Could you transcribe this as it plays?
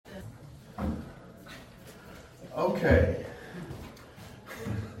Okay.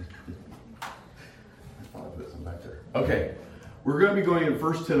 I'll put some back there. Okay. We're going to be going in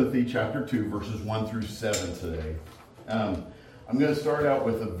 1 Timothy chapter 2, verses 1 through 7 today. I'm going to start out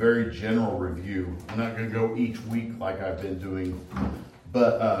with a very general review. I'm not going to go each week like I've been doing.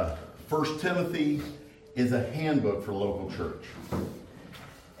 But 1 Timothy is a handbook for local church.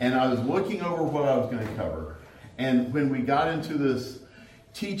 And I was looking over what I was going to cover. And when we got into this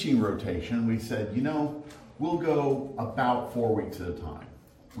teaching rotation, we said, we'll go about 4 weeks at a time.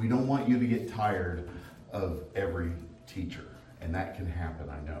 We don't want you to get tired of every teacher. And that can happen,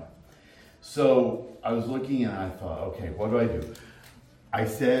 I know. So I was looking and I thought, okay, what do I do? I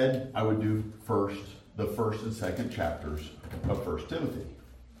said I would do the first and second chapters of 1 Timothy.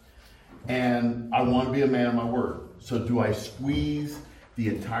 And I want to be a man of my word. So do I squeeze the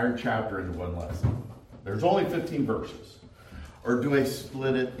entire chapter into one lesson? There's only 15 verses. Or do I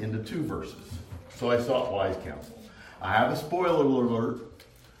split it into 2 verses? So I sought wise counsel. I have a spoiler alert.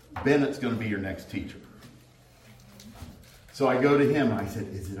 Bennett's going to be your next teacher. So I go to him and I said,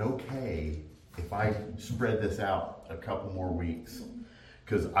 is it okay if I spread this out a couple more weeks?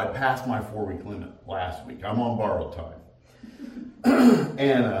 Because I passed my 4-week limit last week. I'm on borrowed time.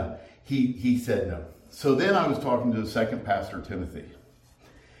 And he said no. So then I was talking to the second pastor, Timothy.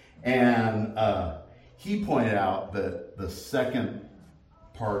 And he pointed out that the second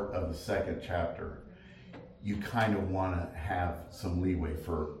part of the second chapter, you kind of want to have some leeway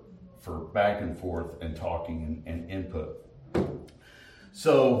for back and forth and talking and input.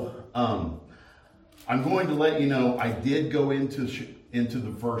 So I'm going to let you know I did go into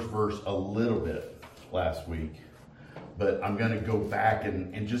the first verse a little bit last week, but I'm going to go back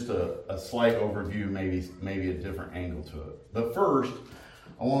and just a slight overview, maybe a different angle to it. But first,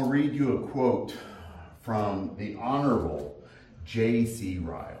 I want to read you a quote from the Honorable J.C.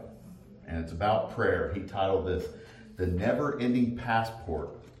 Ryle, and it's about prayer. He titled this, "The Never-Ending Passport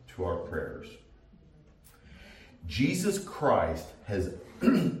to Our Prayers." Jesus Christ has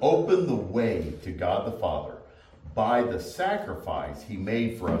opened the way to God the Father by the sacrifice he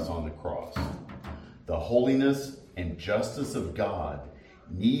made for us on the cross. The holiness and justice of God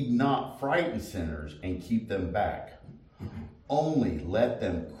need not frighten sinners and keep them back. Only let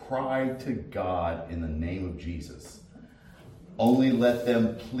them cry to God in the name of Jesus. Only let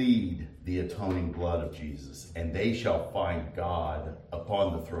them plead the atoning blood of Jesus, and they shall find God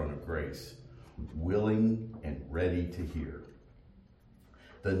upon the throne of grace, willing and ready to hear.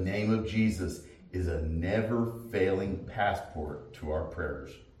 The name of Jesus is a never-failing passport to our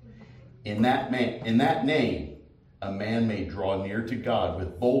prayers. In that name, a man may draw near to God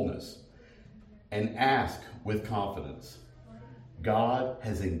with boldness and ask with confidence. God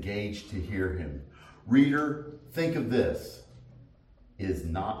has engaged to hear him. Reader, think of this. Is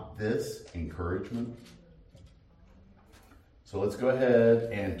not this encouragement? So let's go ahead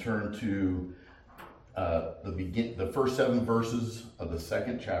and turn to the first 7 verses of the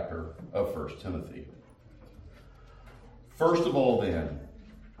second chapter of 1 Timothy. First of all, then,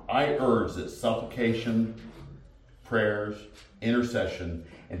 I urge that supplication, prayers, intercession,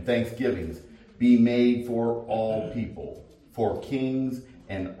 and thanksgivings be made for all people, for kings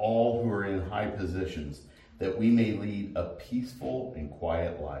and all who are in high positions, that we may lead a peaceful and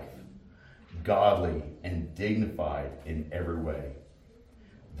quiet life, godly and dignified in every way.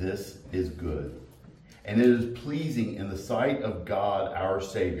 This is good, and it is pleasing in the sight of God our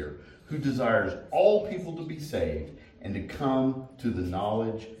Savior, who desires all people to be saved and to come to the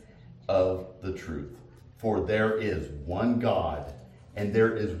knowledge of the truth. For there is one God, and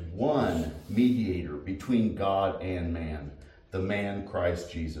there is one mediator between God and man, the man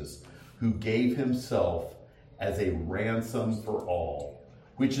Christ Jesus, who gave himself as a ransom for all,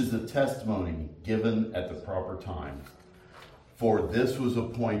 which is a testimony given at the proper time. For this I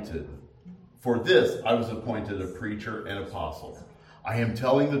was appointed a preacher and apostle. I am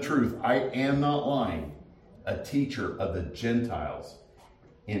telling the truth. I am not lying. A teacher of the Gentiles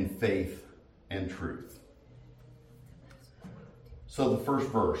in faith and truth. So the first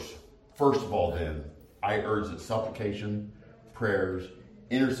verse. First of all, then, I urge that supplication, prayers,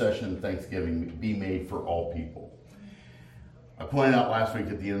 intercession, and thanksgiving be made for all people. I pointed out last week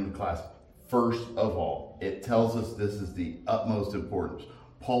at the end of the class, first of all, it tells us this is the utmost importance.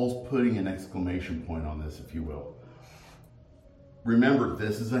 Paul's putting an exclamation point on this, if you will. Remember,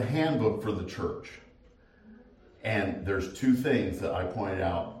 this is a handbook for the church. And there's 2 things that I pointed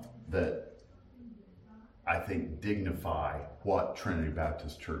out that I think dignify what Trinity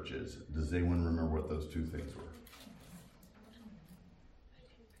Baptist Church is. Does anyone remember what those 2 things were?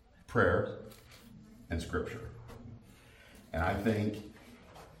 Prayer and scripture. And I think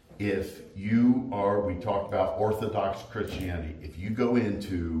we talked about Orthodox Christianity. If you go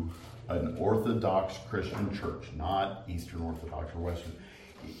into an Orthodox Christian church, not Eastern Orthodox or Western,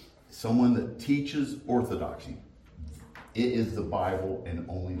 someone that teaches Orthodoxy, it is the Bible and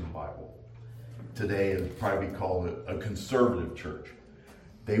only the Bible. Today, it would probably be called a conservative church.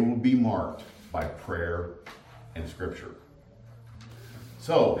 They will be marked by prayer and Scripture.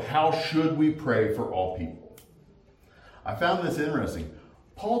 So, how should we pray for all people? I found this interesting.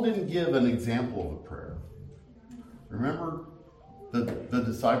 Paul didn't give an example of a prayer. Remember, the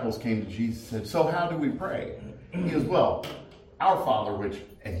disciples came to Jesus and said, so how do we pray? He goes, well, our Father,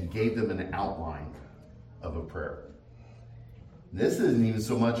 and he gave them an outline of a prayer. This isn't even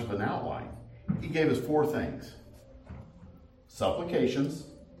so much of an outline. He gave us 4 things. Supplications.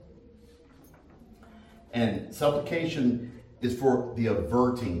 And supplication is for the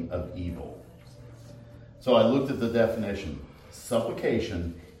averting of evil. So I looked at the definition.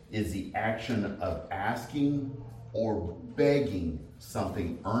 Supplication is the action of asking or begging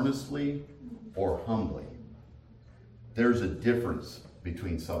something earnestly or humbly. There's a difference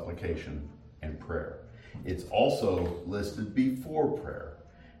between supplication and prayer. It's also listed before prayer.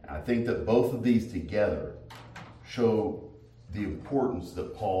 And I think that both of these together show the importance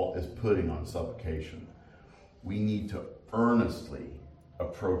that Paul is putting on supplication. We need to earnestly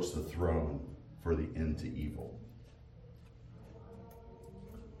approach the throne for the end to evil.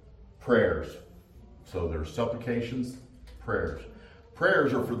 Prayers. So there's supplications, prayers.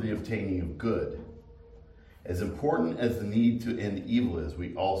 Prayers are for the obtaining of good. As important as the need to end evil is,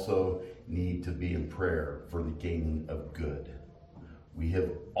 we also need to be in prayer for the gaining of good. We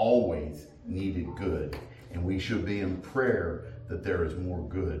have always needed good, and we should be in prayer that there is more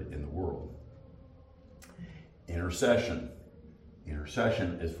good in the world. Intercession.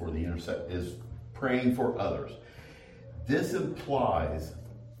 Intercession is is praying for others. This implies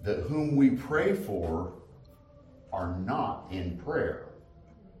that whom we pray for are not in prayer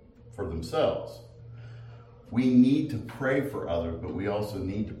for themselves. We need to pray for others, but we also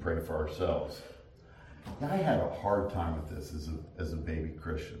need to pray for ourselves. Now, I had a hard time with this as a baby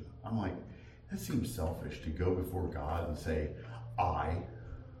Christian. I'm like, that seems selfish to go before God and say, I,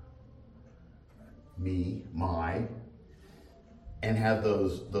 me, my, and have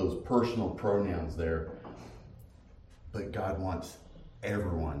those personal pronouns there. But God wants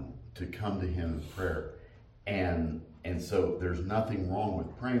everyone to come to him in prayer. And so there's nothing wrong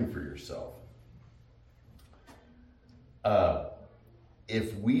with praying for yourself.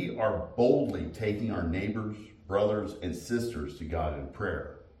 If we are boldly taking our neighbors, brothers, and sisters to God in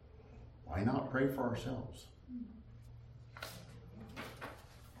prayer, why not pray for ourselves?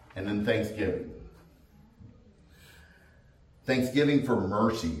 And then Thanksgiving. Thanksgiving for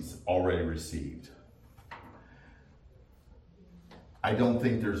mercies already received. I don't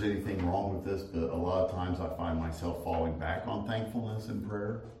think there's anything wrong with this, but a lot of times I find myself falling back on thankfulness in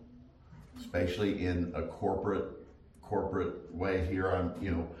prayer, especially in a corporate way. Here I'm,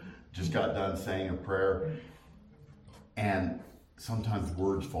 just got done saying a prayer, and sometimes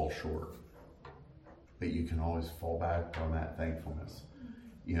words fall short, but you can always fall back on that thankfulness.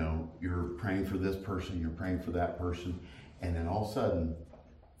 You're praying for this person, you're praying for that person, and then all of a sudden,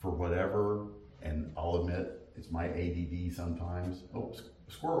 for whatever, and I'll admit, it's my ADD sometimes. Oh,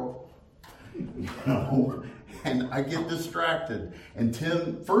 squirrel. And I get distracted. And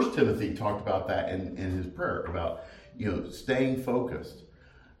 1 Timothy talked about that in his prayer, about, staying focused.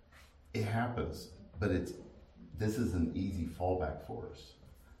 It happens, but this is an easy fallback for us.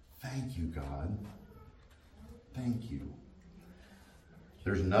 Thank you, God. Thank you.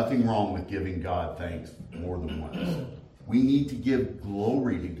 There's nothing wrong with giving God thanks more than once. We need to give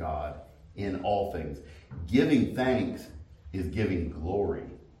glory to God in all things. Giving thanks is giving glory,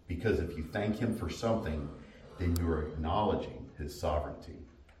 because if you thank him for something, then you are acknowledging his sovereignty.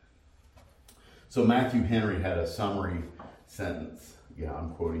 So Matthew Henry had a summary sentence. Yeah,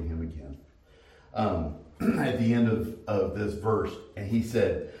 I'm quoting him again. At the end of this verse, and he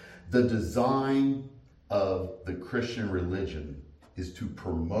said, the design of the Christian religion is to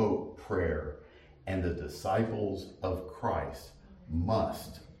promote prayer, and the disciples of Christ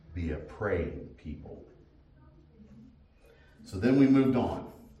must be a praying people. So then we moved on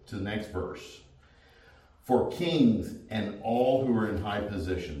to the next verse. For kings and all who are in high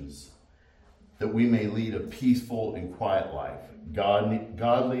positions, that we may lead a peaceful and quiet life,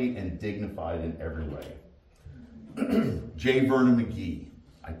 godly and dignified in every way. J. Vernon McGee,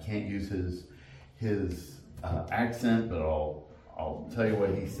 I can't use his accent, but I'll tell you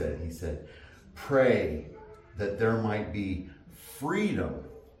what he said. He said, pray that there might be freedom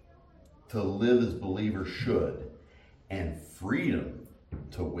to live as believers should, and freedom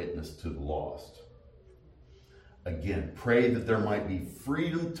to witness to the lost. Again, pray that there might be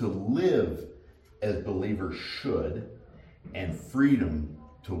freedom to live as believers should, and freedom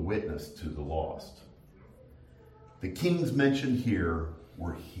to witness to the lost. The kings mentioned here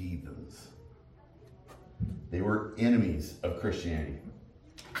were heathens. They were enemies of Christianity.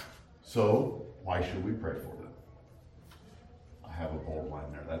 So, why should we pray for them? I have a bold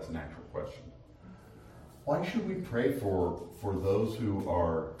line there. That's an actual question. Why should we pray for those who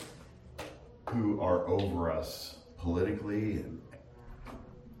are over us politically, and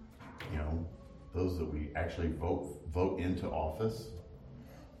those that we actually vote into office?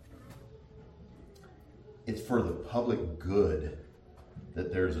 It's for the public good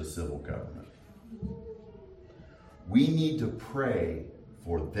that there's a civil government. We need to pray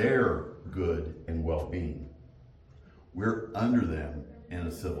for their good and well-being. We're under them in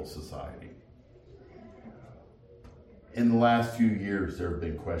a civil society. In the last few years, there have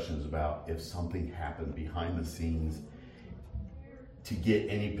been questions about if something happened behind the scenes to get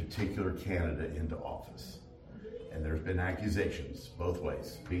any particular candidate into office. And there's been accusations both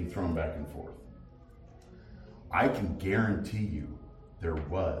ways being thrown back and forth. I can guarantee you there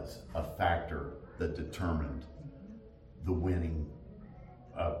was a factor that determined the winning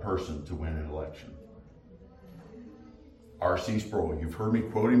person to win an election. R.C. Sproul, you've heard me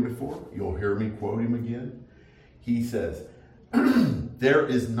quote him before. You'll hear me quote him again. He says, there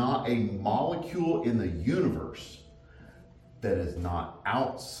is not a molecule in the universe that is not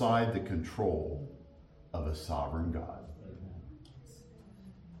outside the control of a sovereign God.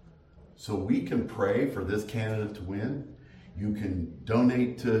 So we can pray for this candidate to win. You can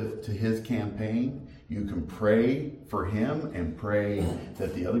donate to his campaign. You can pray for him and pray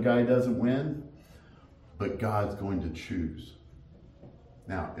that the other guy doesn't win. But God's going to choose.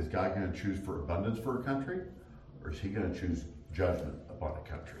 Now, is God going to choose for abundance for a country? Or is he going to choose judgment upon a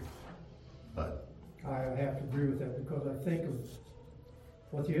country? But I have to agree with that, because I think of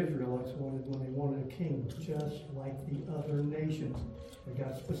what the Israelites wanted when they wanted a king, just like the other nations. They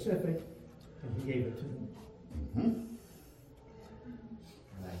got specific, and he gave it to them. Mm-hmm.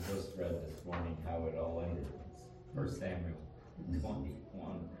 And I just read this morning how it all ended. 1 Samuel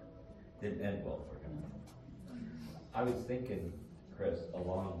 21 didn't end well for him. I was thinking, Chris,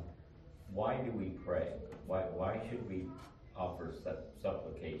 why do we pray? Why should we offer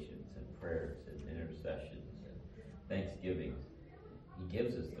supplications and prayers and intercessions and thanksgivings? He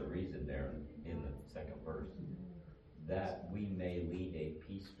gives us the reason there in the second verse, that we may lead a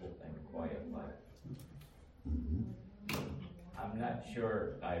peaceful and quiet life. I'm not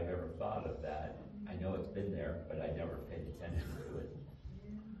sure I've ever thought of that. I know it's been there, but I never paid attention to it.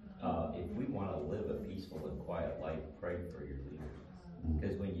 If we want to live a peaceful and quiet life, pray for your leaders.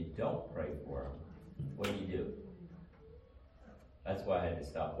 Because when you don't pray for them, what do? That's why I had to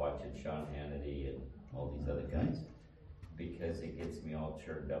stop watching Sean Hannity and all these other guys, because it gets me all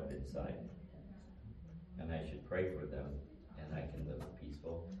churned up inside. And I should pray for them, and I can live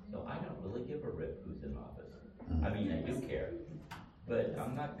peaceful. So I don't really give a rip who's in office. I mean, I do care, but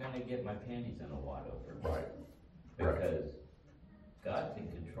I'm not going to get my panties in a wad over it. Right. Because God's in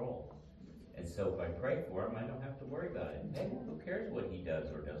control. And so if I pray for him, I don't have to worry about it. Hey, who cares what he does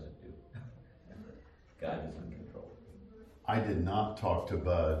or doesn't do? God is in control. I did not talk to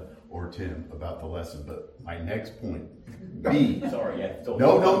Bud or Tim about the lesson, but my next point, B. Sorry, I told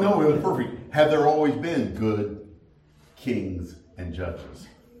No, it was perfect. Have there always been good kings and judges?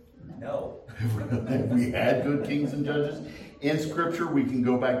 No. Have we had good kings and judges? In Scripture, we can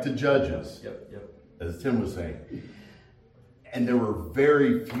go back to Judges. Yep. As Tim was saying. And there were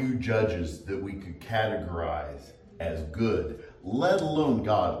very few judges that we could categorize as good, let alone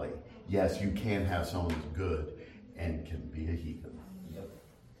godly. Yes, you can have someone who's good and can be a heathen. Yep.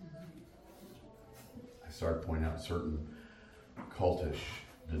 I started pointing out certain cultish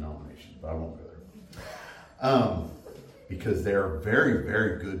denominations, but I won't go there. Because they're very,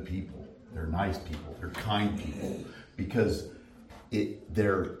 very good people. They're nice people. They're kind people. Because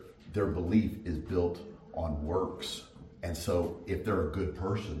their belief is built on works. And so if they're a good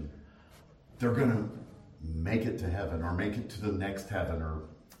person, they're going to make it to heaven or make it to the next heaven. Or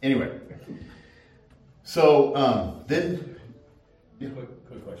anyway. So then... Yeah.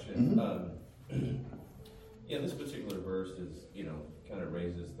 Quick question. Mm-hmm. This particular verse is, kind of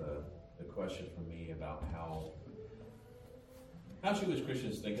raises the question for me about how should we as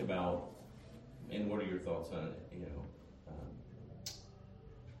Christians think about, and what are your thoughts on it,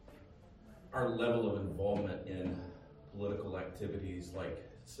 our level of involvement in political activities like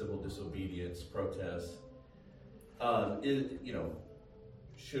civil disobedience, protests.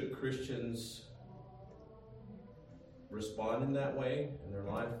 Should Christians respond in that way in their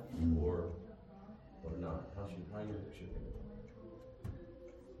life, or not? How you think of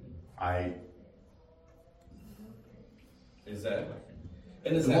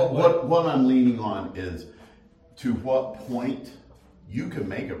it? What I'm leaning on is to what point you can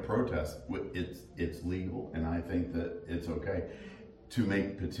make a protest. It's legal, and I think that it's okay to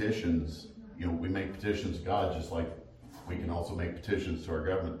make petitions. You know, we make petitions to God just like we can also make petitions to our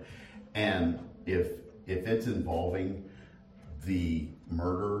government. And if it's involving the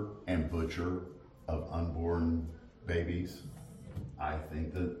murder and butcher of unborn babies, I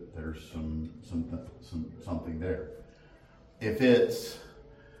think that there's something there. If it's,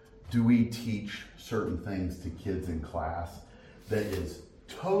 do we teach certain things to kids in class that is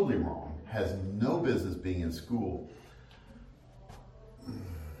totally wrong, has no business being in school,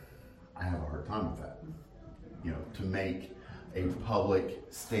 I have a hard time with that. You know, to make a public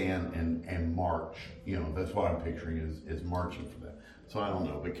stand and march, you know, that's what I'm picturing is marching for that. So I don't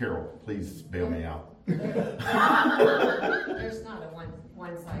know, but Carol, please bail me out. There's not a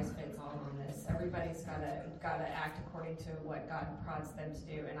one size fits all on this. Everybody's gotta act according to what God prods them to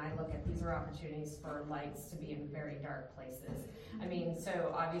do. And I look at these are opportunities for lights to be in very dark places. I mean,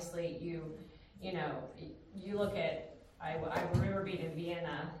 so obviously you look at. I remember being in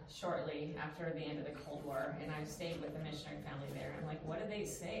Vienna shortly after the end of the Cold War, and I stayed with the missionary family there. I'm like, what did they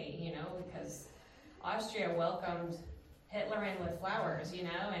say? You know, because Austria welcomed Hitler in with flowers, you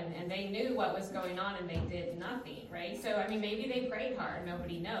know, and they knew what was going on and they did nothing, right? So, I mean, maybe they prayed hard,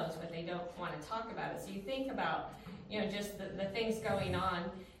 nobody knows, but they don't want to talk about it. So you think about, you know, just the things going on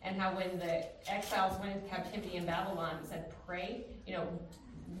and how when the exiles went into captivity in Babylon, it said, pray, you know,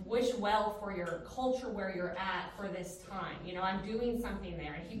 wish well for your culture where you're at for this time. You know, I'm doing something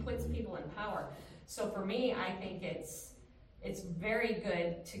there, and he puts people in power. So for me, I think it's very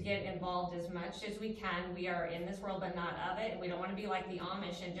good to get involved as much as we can. We are in this world, but not of it. We don't want to be like the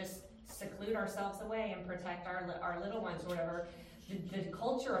Amish and just seclude ourselves away and protect our little ones or whatever. The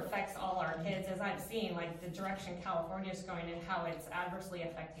culture affects all our kids, as I've seen, like the direction California is going and how it's adversely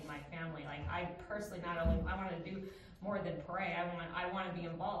affecting my family. Like I personally, not only I want to do more than pray, I want to be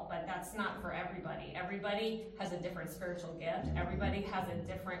involved, but that's not for everybody. Everybody has a different spiritual gift. Everybody has a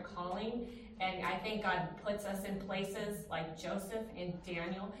different calling. And I think God puts us in places like Joseph and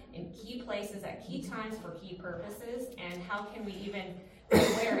Daniel in key places at key times for key purposes. And how can we even be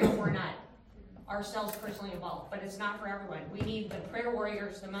aware if we're not ourselves personally involved? But it's not for everyone. We need the prayer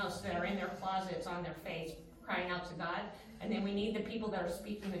warriors the most that are in their closets on their face crying out to God. And then we need the people that are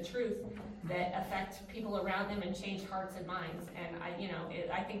speaking the truth that affect people around them and change hearts and minds. And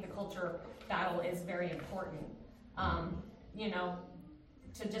I think the culture battle is very important.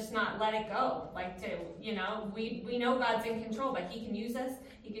 To just not let it go. We know God's in control, but he can use us.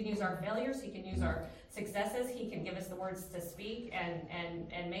 He can use our failures. He can use our successes. He can give us the words to speak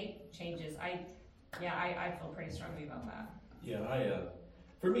and make changes. I feel pretty strongly about that. Yeah,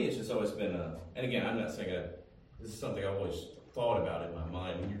 for me, it's just always been and again, I'm not saying this is something I've always thought about in my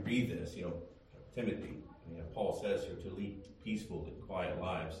mind. When you read this, Timothy, Paul says here to lead peaceful and quiet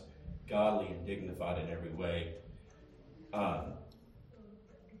lives, godly and dignified in every way.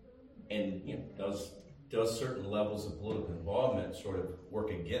 And does certain levels of political involvement sort of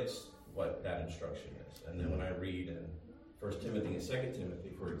work against what that instruction is? And then when I read in 1 Timothy and 2 Timothy,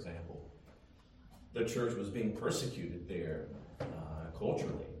 for example, the church was being persecuted there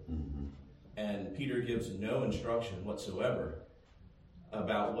culturally. Mm-hmm. And Peter gives no instruction whatsoever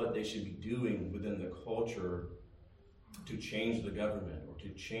about what they should be doing within the culture to change the government or to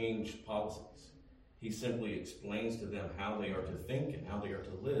change policies. He simply explains to them how they are to think and how they are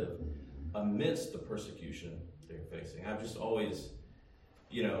to live amidst the persecution they're facing. I've just always,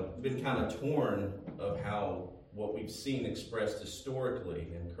 been kind of torn of how what we've seen expressed historically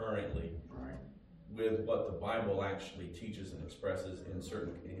and currently with what the Bible actually teaches and expresses in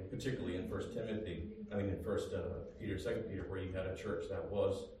certain, particularly in 1 Peter, 2 Peter, where you had a church that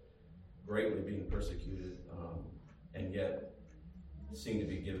was greatly being persecuted and yet seemed to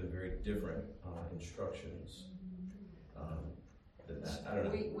be given very different instructions than that. I don't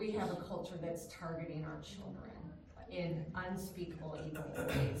know. We have a culture that's targeting our children in unspeakable evil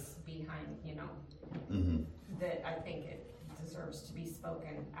ways behind, that I think it deserves to be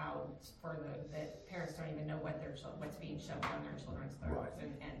spoken out that parents don't even know what's being shoved on their children's throats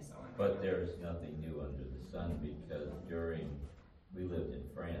and so on. But there's nothing new under the sun, because we lived in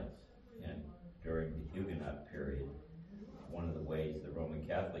France, and during the Huguenot period, one of the ways the Roman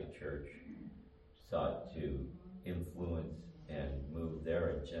Catholic Church sought to influence and move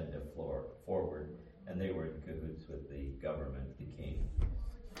their agenda forward, and they were in cahoots with the government, the king.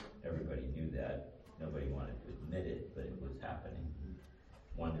 Everybody knew that. Nobody wanted to admit it, but it was happening.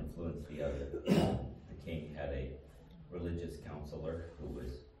 One influenced the other. The king had a religious counselor who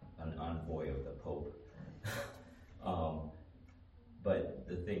was an envoy of the Pope. But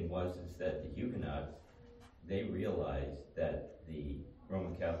the thing was is that the Huguenots, they realized that the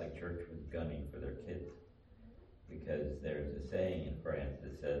Roman Catholic Church was gunning for their kids. Because there's a saying in France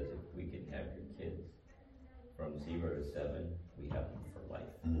that says, if we can have your kids from 0 to 7, we have them for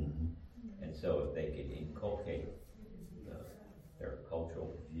life. Mm-hmm. And so if they could inculcate their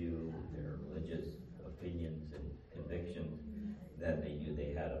cultural view, their religious opinions and convictions, then they knew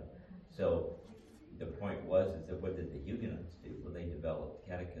they had them. So the point was is that what did the Huguenots do? Well, they developed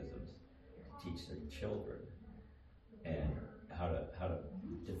catechisms to teach their children and how to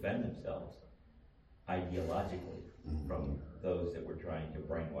defend themselves ideologically from those that were trying to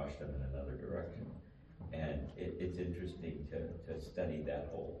brainwash them in another direction. And it's interesting to study that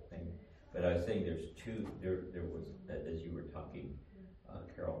whole thing. But I was saying there was, as you were talking,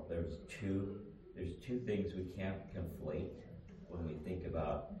 Carol, there's two things we can't conflate when we think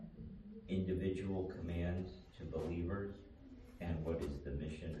about individual commands to believers and what is the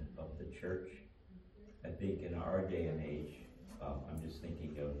mission of the church. I think in our day and age, I'm just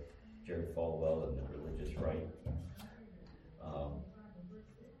thinking of Jared Falwell and the religious right,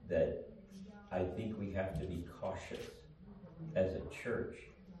 that I think we have to be cautious as a church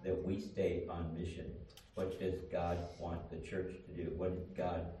that we stay on mission. What does God want the church to do? What did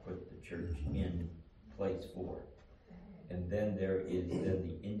God put the church in place for? And then there is then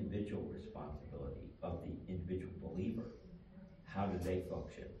the individual responsibility of the individual believer. How do they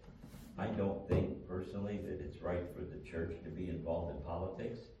function? I don't think personally that it's right for the church to be involved in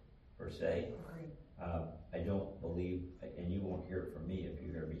politics, per se. I don't believe, and you won't hear it from me if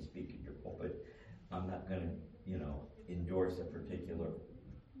you hear me speak in your pulpit, I'm not going to, endorse a particular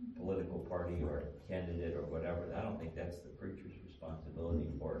political party or candidate or whatever. I don't think that's the preacher's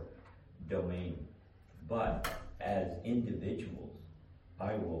responsibility or domain. But as individuals,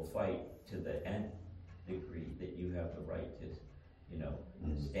 I will fight to the nth degree that you have the right to,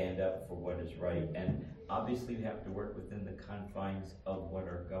 stand up for what is right. And obviously we have to work within the confines of what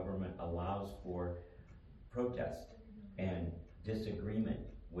our government allows for protest and disagreement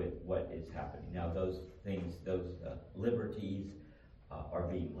with what is happening. Now those things, those liberties are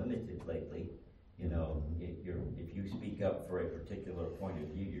being limited lately. If you speak up for a particular point of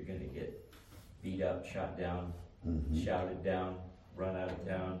view, you're going to get beat up, shot down, shouted down, run out of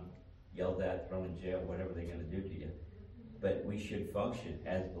town, yelled at, thrown in jail, whatever they're going to do to you. But we should function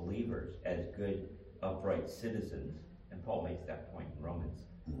as believers, as good, upright citizens. And Paul makes that point in Romans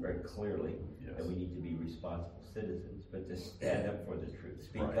very clearly, that we need to be responsible citizens, but to stand up for the truth,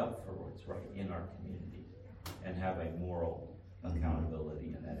 speak up for what's right in our communities, and have a moral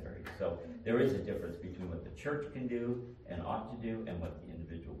accountability in that area. So there is a difference between what the church can do and ought to do and what the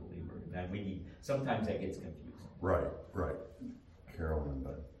individual believer. And sometimes that gets confused. Right. Carolyn,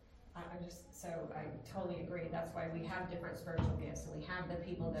 but I totally agree. That's why we have different spiritual gifts, and we have the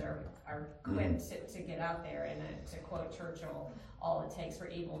people that are equipped to get out there. And to quote Churchill, all it takes for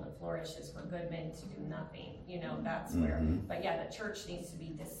evil to flourish is for good men to do nothing. That's where. But yeah, the church needs to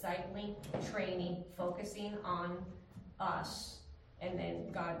be discipling, training, focusing on us, and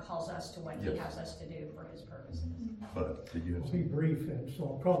then God calls us to what He has us to do for His purposes. But did you have I'll be brief, and so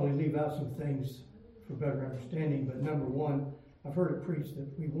I'll probably leave out some things for better understanding. But number one, I've heard it preached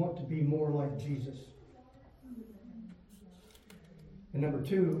that we want to be more like Jesus. And number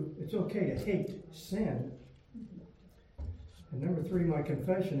two, it's okay to hate sin. And number three, my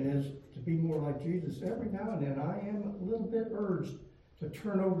confession is to be more like Jesus. Every now and then I am a little bit urged to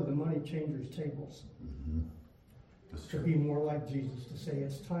turn over the money changers' tables. To be more like Jesus, to say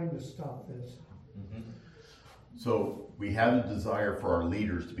it's time to stop this. So we have a desire for our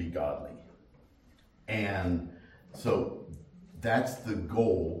leaders to be godly. And so that's the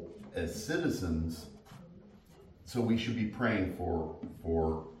goal as citizens. So we should be praying for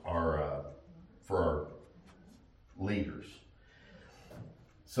our leaders.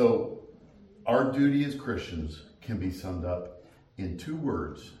 So our duty as Christians can be summed up in 2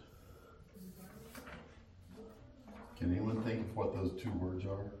 words. Can anyone think of what those 2 words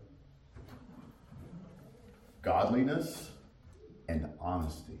are? Godliness and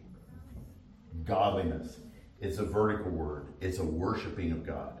honesty. Godliness. It's a vertical word. It's a worshiping of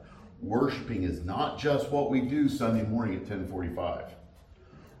God. Worshiping is not just what we do Sunday morning at 10:45.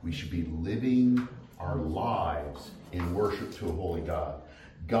 We should be living our lives in worship to a holy God.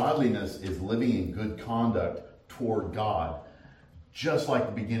 Godliness is living in good conduct toward God, just like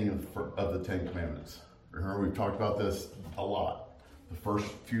the beginning of the 10 Commandments. Remember, we've talked about this a lot. The first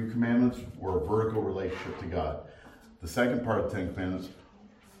few commandments were a vertical relationship to God. The second part of the 10 Commandments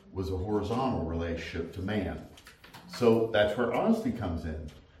was a horizontal relationship to man. So that's where honesty comes in.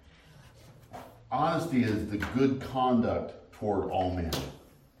 Honesty is the good conduct toward all men.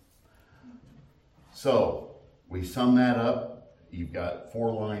 So we sum that up. You've got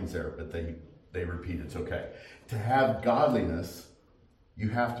 4 lines there, but they repeat. It's okay. To have godliness, you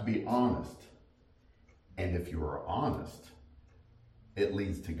have to be honest. And if you are honest, it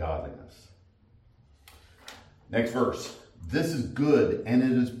leads to godliness. Next verse. This is good and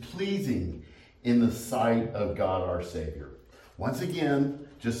it is pleasing in the sight of God our Savior. Once again,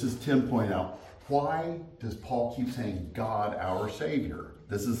 just as Tim pointed out, why does Paul keep saying God our Savior?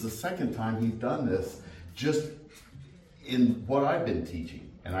 This is the second time he's done this just in what I've been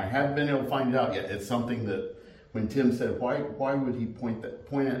teaching. And I haven't been able to find it out yet. It's something that when Tim said, why would he point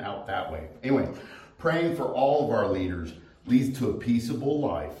it out that way? Anyway, praying for all of our leaders leads to a peaceable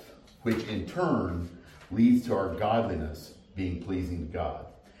life, which in turn leads to our godliness being pleasing to God.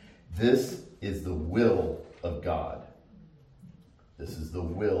 This is the will of God. This is the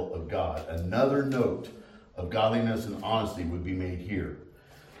will of God. Another note of godliness and honesty would be made here.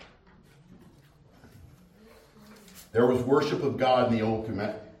 There was worship of God in the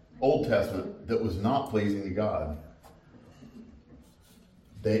Old Testament that was not pleasing to God.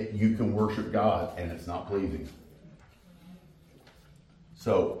 That you can worship God and it's not pleasing.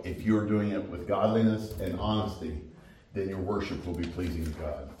 So if you're doing it with godliness and honesty, then your worship will be pleasing to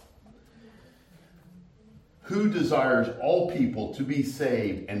God. Who desires all people to be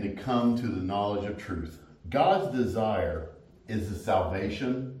saved and to come to the knowledge of truth? God's desire is the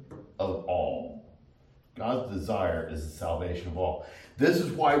salvation of all. God's desire is the salvation of all. This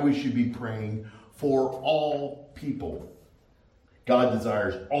is why we should be praying for all people. God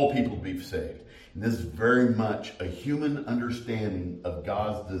desires all people to be saved. And this is very much a human understanding of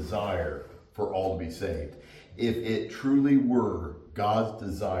God's desire for all to be saved. If it truly were God's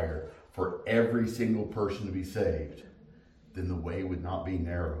desire for every single person to be saved, then the way would not be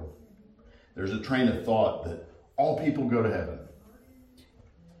narrow. There's a train of thought that all people go to heaven.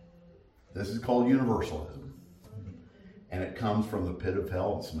 This is called universalism. And it comes from the pit of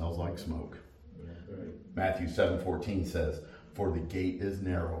hell and smells like smoke. Matthew 7:14 says, for the gate is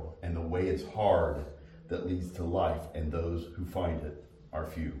narrow and the way is hard that leads to life, and those who find it are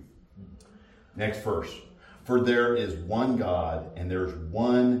few. Next verse. For there is one God and there's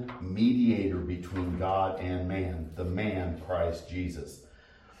one mediator between God and man, the man Christ Jesus.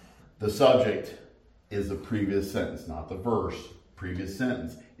 The subject is the previous sentence, not the verse. Previous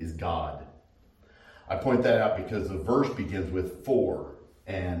sentence is God. I point that out because the verse begins with for,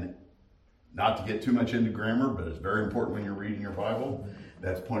 and not to get too much into grammar, but it's very important when you're reading your Bible.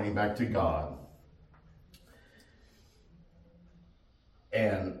 That's pointing back to God.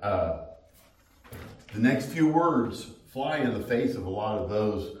 And the next few words fly in the face of a lot of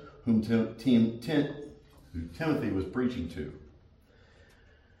those whom Timothy was preaching to.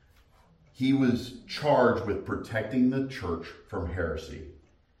 He was charged with protecting the church from heresy.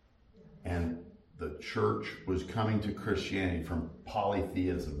 And the church was coming to Christianity from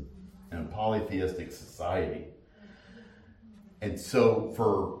polytheism and a polytheistic society. And so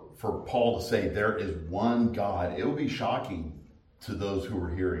for Paul to say there is one God, it would be shocking to those who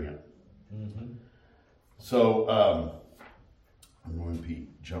were hearing it. Mm-hmm. So I'm going to be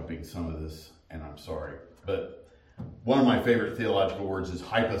jumping some of this, and I'm sorry. But one of my favorite theological words is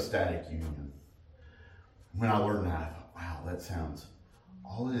hypostatic union. When I learned that, I thought, wow, that sounds,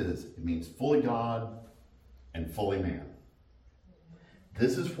 all it is, it means fully God and fully man.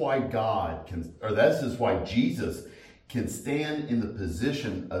 This is why this is why Jesus can stand in the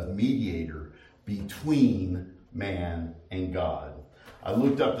position of mediator between man and God. I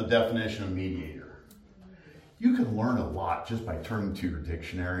looked up the definition of mediator. You can learn a lot just by turning to your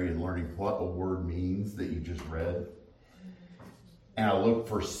dictionary and learning what a word means that you just read. And I looked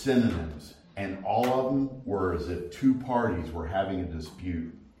for synonyms, and all of them were as if two parties were having a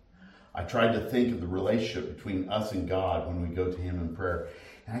dispute. I tried to think of the relationship between us and God when we go to Him in prayer.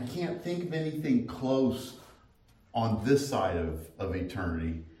 And I can't think of anything close on this side of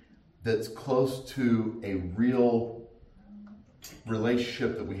eternity that's close to a real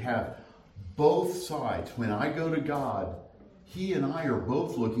relationship that we have. Both sides, when I go to God, He and I are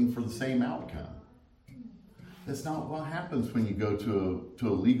both looking for the same outcome. That's not what happens when you go to a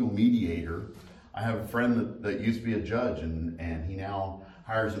legal mediator. I have a friend that used to be a judge, and he now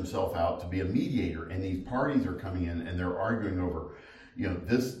hires himself out to be a mediator. And these parties are coming in and they're arguing over,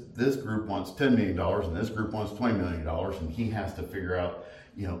 this group wants $10 million and this group wants $20 million, and he has to figure out,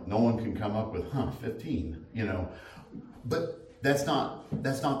 no one can come up with 15, But That's not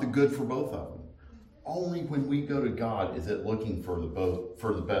the good for both of them. Only when we go to God is it looking for the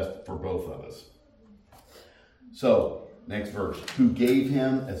best for both of us. So, next verse. Who gave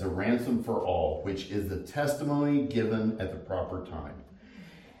him as a ransom for all, which is the testimony given at the proper time.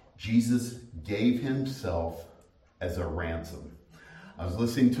 Jesus gave himself as a ransom. I was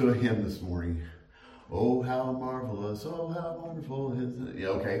listening to a hymn this morning. Oh, how marvelous, oh, how wonderful is it. Yeah,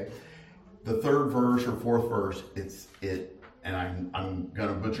 okay. The third verse or fourth verse, and I'm going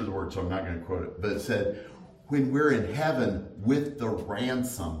to butcher the word, so I'm not going to quote it, but it said, when we're in heaven with the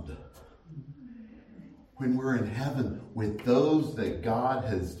ransomed. When we're in heaven with those that God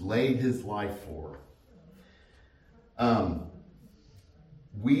has laid his life for.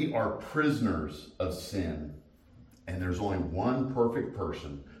 We are prisoners of sin. And there's only one perfect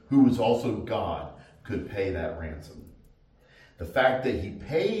person who is also God could pay that ransom. The fact that he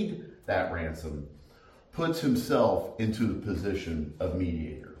paid that ransom puts himself into the position of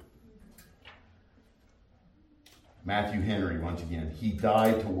mediator. Matthew Henry, once again, he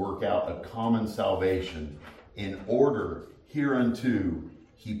died to work out a common salvation. In order hereunto,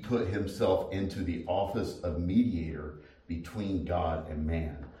 he put himself into the office of mediator between God and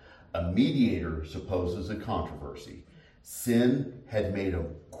man. A mediator supposes a controversy. Sin had made a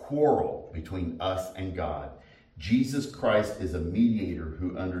quarrel between us and God. Jesus Christ is a mediator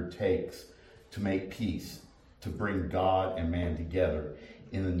who undertakes to make peace, to bring God and man together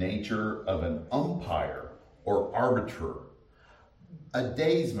in the nature of an umpire or arbiter, a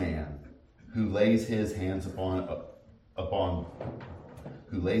daysman who lays his hands upon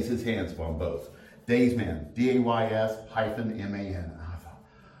both. Daysman, D-A-Y-S-M-A-N. I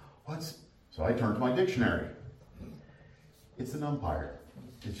thought, so I turned to my dictionary. It's an umpire.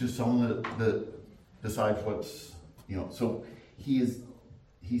 It's just someone that decides what's, so he's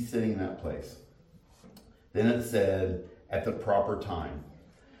sitting in that place. Then it said, at the proper time.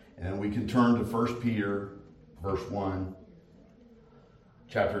 And then we can turn to 1 Peter, verse 1,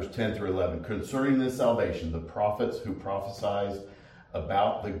 chapters 10 through 11. Concerning this salvation, the prophets who prophesied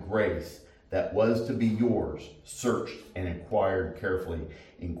about the grace that was to be yours searched and inquired carefully,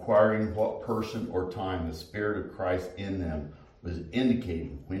 inquiring what person or time the Spirit of Christ in them was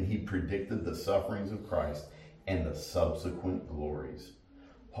indicating when he predicted the sufferings of Christ and the subsequent glories.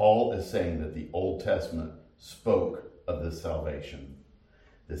 Paul is saying that the Old Testament spoke of this salvation.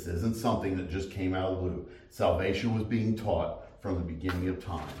 This isn't something that just came out of the blue. Salvation was being taught from the beginning of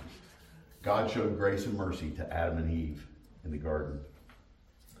time. God showed grace and mercy to Adam and Eve in the garden.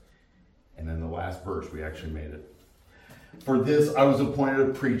 And then the last verse, we actually made it. For this I was appointed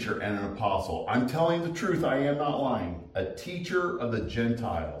a preacher and an apostle. I'm telling the truth, I am not lying. A teacher of the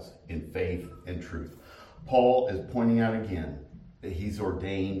Gentiles in faith and truth. Paul is pointing out again that he's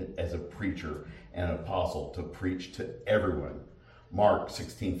ordained as a preacher and an apostle to preach to everyone. Mark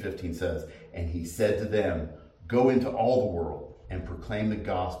 16:15 says, and he said to them, go into all the world and proclaim the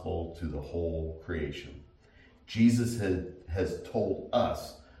gospel to the whole creation. Jesus has told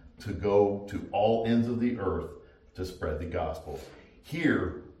us to go to all ends of the earth to spread the gospel.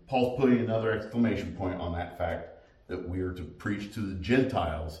 Here, Paul's putting another exclamation point on that fact that we are to preach to the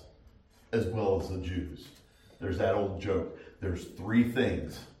Gentiles as well as the Jews. There's that old joke. There's three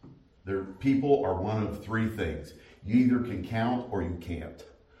things. People are one of three things. You either can count or you can't.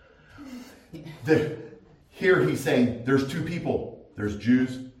 Here he's saying there's two people. There's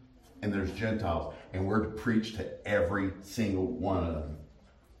Jews and there's Gentiles. And we're to preach to every single one of them.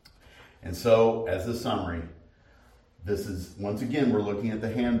 And so, as a summary, this is, once again, we're looking at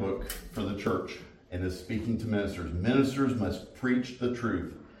the handbook for the church. And it's speaking to ministers. Ministers must preach the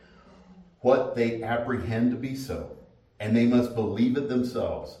truth, what they apprehend to be so. And they must believe it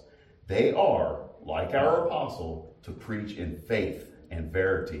themselves. They are, like our apostle, to preach in faith and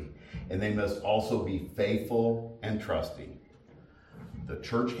verity. And they must also be faithful and trusting. The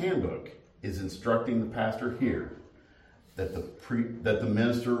church handbook is instructing the pastor here that the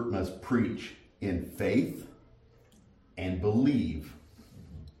minister must preach in faith and believe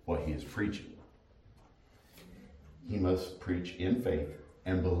what he is preaching. He must preach in faith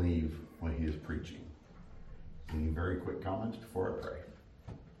and believe what he is preaching. Any very quick comments before I pray?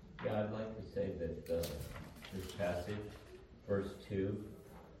 Yeah, I'd like to say that this passage, verse 2,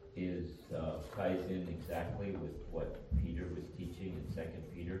 ties in exactly with what Peter was teaching in 2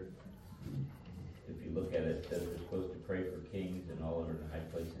 Peter. If you look at it, it says we're supposed to pray for kings and all over the high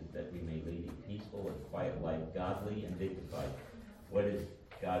places that we may lead a peaceful and quiet life, godly and dignified. What has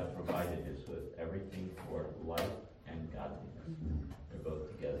God provided us with? Everything for life and godliness. They're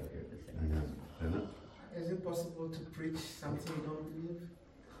both together here at the same time. Is it possible to preach something you don't believe?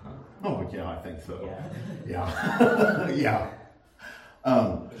 Oh, yeah, I think so. Yeah. Yeah. Yeah.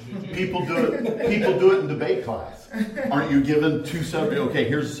 People do it. People do it in debate class. Aren't you given two subjects? Okay,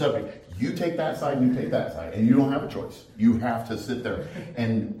 here's the subject. You take that side and you take that side, and you don't have a choice. You have to sit there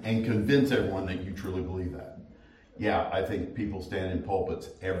and convince everyone that you truly believe that. Yeah, I think people stand in pulpits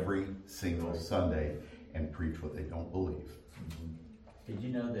every single Sunday and preach what they don't believe. Did you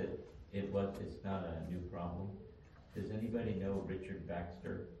know that it's not a new problem? Does anybody know Richard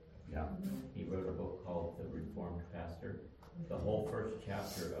Baxter? Yeah. He wrote a book called The Reformed Pastor. The whole first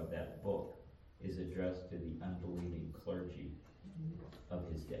chapter of that book is addressed to the unbelieving clergy of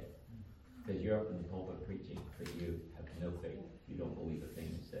his day. Because you're up in the pulpit preaching, but you have no faith. You don't believe a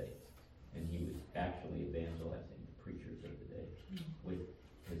thing you say. And he was actually evangelizing the preachers of the day with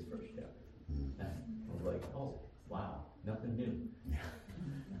his first chapter. And I was like, oh, wow, nothing new.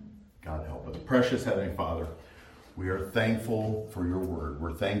 God help us. Precious Heavenly Father, we are thankful for your word.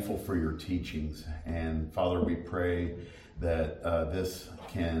 We're thankful for your teachings. And Father, we pray that this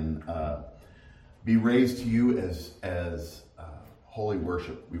can be raised to you as holy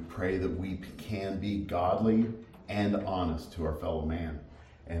worship. We pray that we can be godly and honest to our fellow man.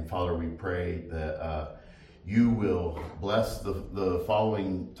 And Father, we pray that you will bless the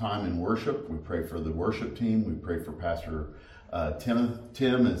following time in worship. We pray for the worship team. We pray for Pastor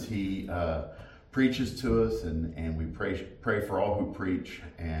Tim as he preaches to us, and we pray for all who preach,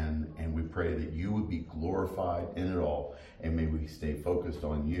 and we pray that you would be glorified in it all, and may we stay focused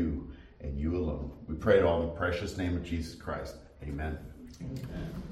on you and you alone. We pray it all in the precious name of Jesus Christ. Amen.